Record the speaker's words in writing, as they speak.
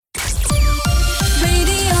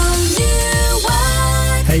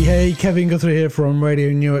Hey, Kevin Guthrie here from Radio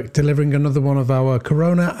Newark, delivering another one of our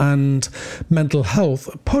Corona and mental health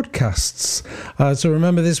podcasts. So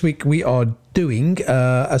remember, this week we are doing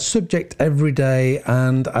a subject every day,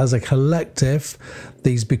 and as a collective,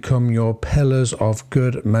 these become your pillars of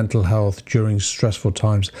good mental health during stressful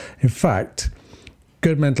times. In fact,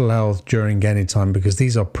 good mental health during any time, because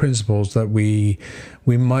these are principles that we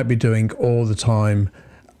might be doing all the time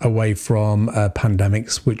away from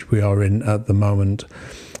pandemics, which we are in at the moment.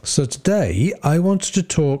 So today I wanted to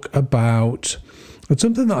talk about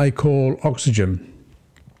something that I call oxygen.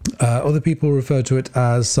 Other people refer to it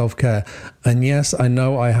as self-care. And yes, I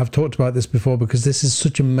know I have talked about this before, because this is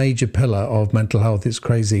such a major pillar of mental health. It's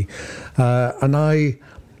crazy. In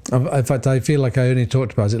fact, I feel like I only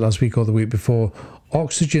talked about it last week or the week before.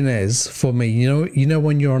 Oxygen is, for me, you know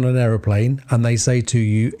when you're on an aeroplane and they say to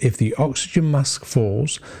you, if the oxygen mask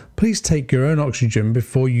falls, please take your own oxygen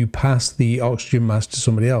before you pass the oxygen mask to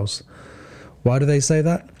somebody else. Why do they say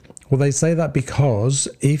that? Well, they say that because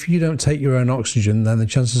if you don't take your own oxygen, then the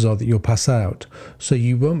chances are that you'll pass out. So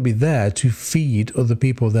you won't be there to feed other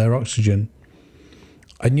people their oxygen.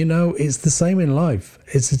 And it's the same in life.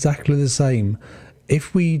 It's exactly the same.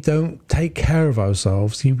 If we don't take care of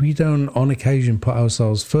ourselves, if we don't on occasion put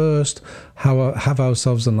ourselves first, have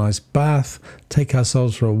ourselves a nice bath, take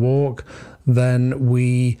ourselves for a walk, then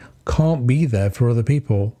we can't be there for other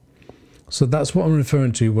people. So that's what I'm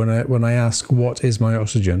referring to when I ask, what is my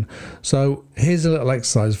oxygen? So here's a little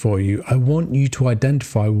exercise for you. I want you to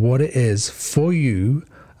identify what it is for you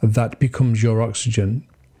that becomes your oxygen.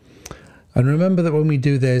 And remember that when we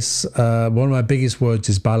do this, one of my biggest words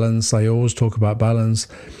is balance. I always talk about balance.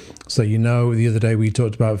 So, the other day we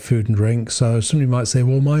talked about food and drink. So somebody might say,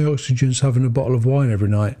 well, my oxygen's having a bottle of wine every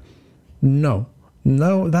night. No,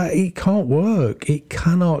 that it can't work. It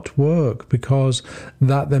cannot work, because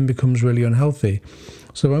that then becomes really unhealthy.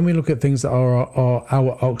 So when we look at things that are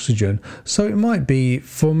our oxygen, so it might be,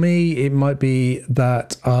 for me, it might be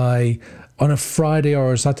that on a Friday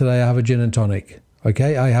or a Saturday, I have a gin and tonic.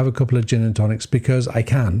 Okay, I have a couple of gin and tonics because I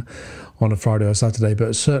can on a Friday or Saturday,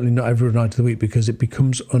 but certainly not every night of the week, because it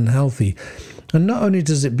becomes unhealthy. And not only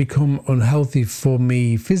does it become unhealthy for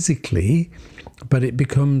me physically, but it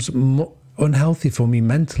becomes unhealthy for me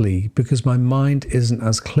mentally, because my mind isn't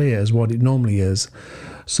as clear as what it normally is.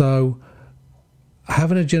 So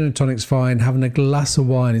having a gin and tonic's fine, having a glass of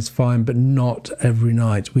wine is fine, but not every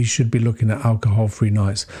night. We should be looking at alcohol-free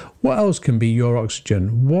nights. What else can be your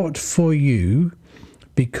oxygen? What for you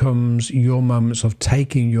becomes your moments of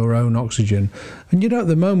taking your own oxygen? And at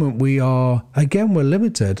the moment we're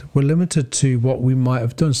limited. We're limited to what we might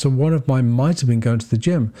have done. So one of mine might have been going to the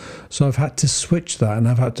gym. So I've had to switch that, and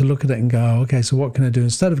I've had to look at it and go, okay, so what can I do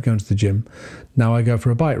instead of going to the gym? Now I go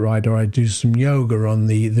for a bike ride, or I do some yoga on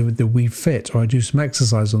the Wii Fit, or I do some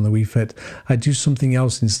exercise on the Wii Fit. I do something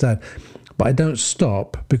else instead. But I don't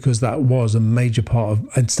stop, because that was a major part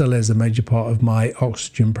of, and still is a major part of, my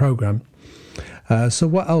oxygen program. So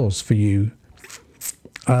what else for you?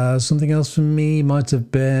 Something else for me might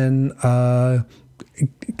have been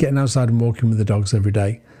getting outside and walking with the dogs every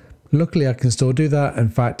day. Luckily, I can still do that. In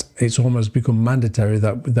fact, it's almost become mandatory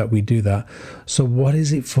that we do that. So what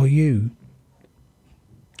is it for you?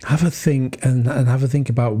 Have a think and have a think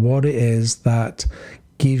about what it is that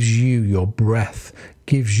gives you your breath,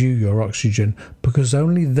 gives you your oxygen, because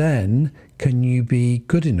only then can you be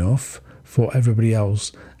good enough for everybody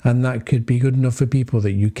else. And that could be good enough for people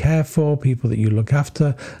that you care for, people that you look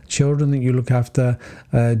after, children that you look after,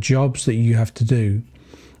 jobs that you have to do.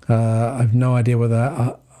 I've no idea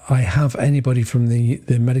whether I have anybody from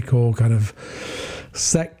the medical kind of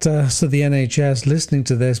sector, so the NHS, listening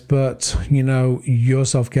to this, but your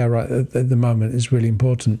self-care right at the moment is really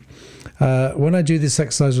important. When I do this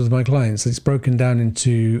exercise with my clients, it's broken down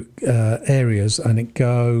into areas, and it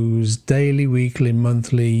goes daily, weekly,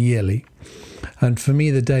 monthly, yearly. And for me,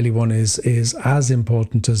 the daily one is as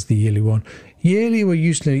important as the yearly one. Yearly, we're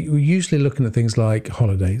usually looking at things like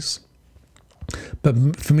holidays.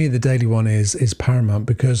 But for me, the daily one is paramount,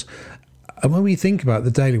 because when we think about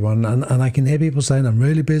the daily one, and I can hear people saying, I'm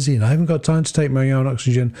really busy and I haven't got time to take my own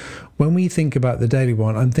oxygen. When we think about the daily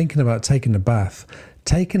one, I'm thinking about taking a bath.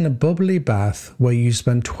 Taking a bubbly bath where you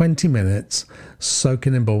spend 20 minutes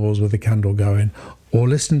soaking in bubbles with a candle going, or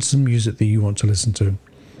listening to some music that you want to listen to.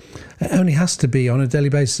 It only has to be, on a daily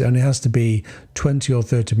basis, it only has to be 20 or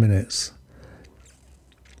 30 minutes.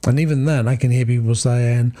 And even then, I can hear people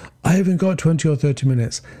saying, I haven't got 20 or 30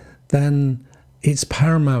 minutes. Then it's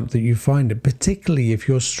paramount that you find it, particularly if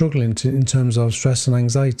you're struggling in terms of stress and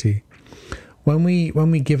anxiety. when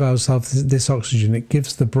we give ourselves this oxygen, it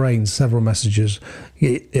gives the brain several messages.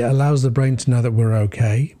 It allows the brain to know that we're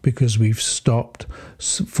okay because we've stopped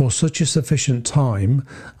for such a sufficient time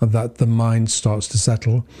that the mind starts to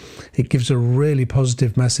settle. It gives a really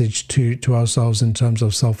positive message to ourselves in terms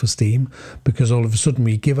of self-esteem, because all of a sudden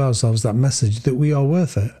we give ourselves that message that we are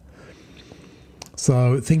worth it.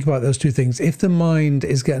 So think about those two things. If the mind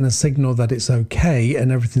is getting a signal that it's okay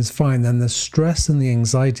and everything's fine, then the stress and the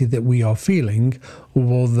anxiety that we are feeling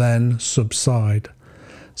will then subside.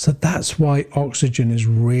 So that's why oxygen is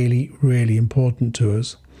really, really important to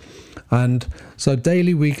us. And so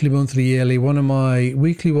daily, weekly, monthly, yearly, one of my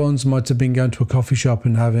weekly ones might have been going to a coffee shop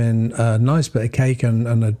and having a nice bit of cake and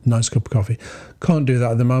a nice cup of coffee. Can't do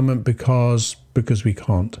that at the moment because we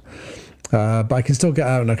can't. But I can still get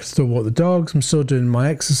out and I can still walk the dogs. I'm still doing my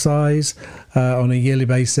exercise on a yearly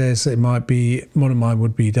basis. It might be, one of mine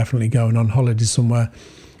would be definitely going on holiday somewhere.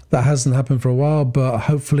 That hasn't happened for a while, but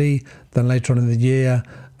hopefully then later on in the year,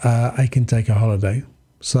 I can take a holiday.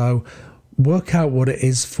 So work out what it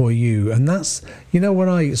is for you. And that's,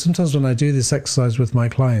 sometimes when I do this exercise with my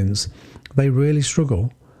clients, they really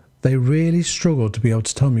struggle. They really struggle to be able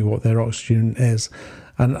to tell me what their oxygen is.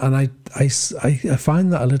 And I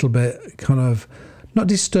find that a little bit kind of not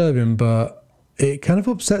disturbing, but it kind of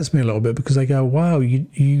upsets me a little bit, because I go, wow,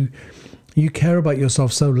 you care about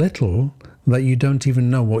yourself so little that you don't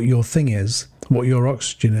even know what your thing is, what your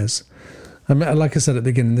oxygen is. I mean, like I said at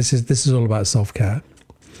the beginning, this is all about self-care.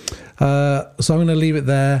 So I'm going to leave it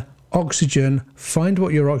there. Oxygen, find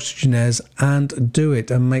what your oxygen is and do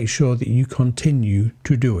it, and make sure that you continue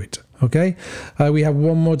to do it. Okay, we have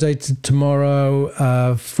one more day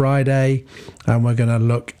tomorrow, Friday, and we're going to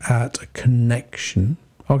look at connection.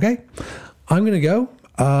 Okay, I'm going to go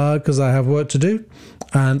because I have work to do,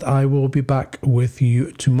 and I will be back with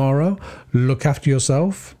you tomorrow. Look after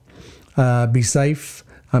yourself, be safe,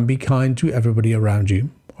 and be kind to everybody around you.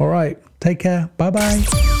 All right, take care.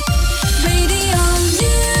 Bye-bye.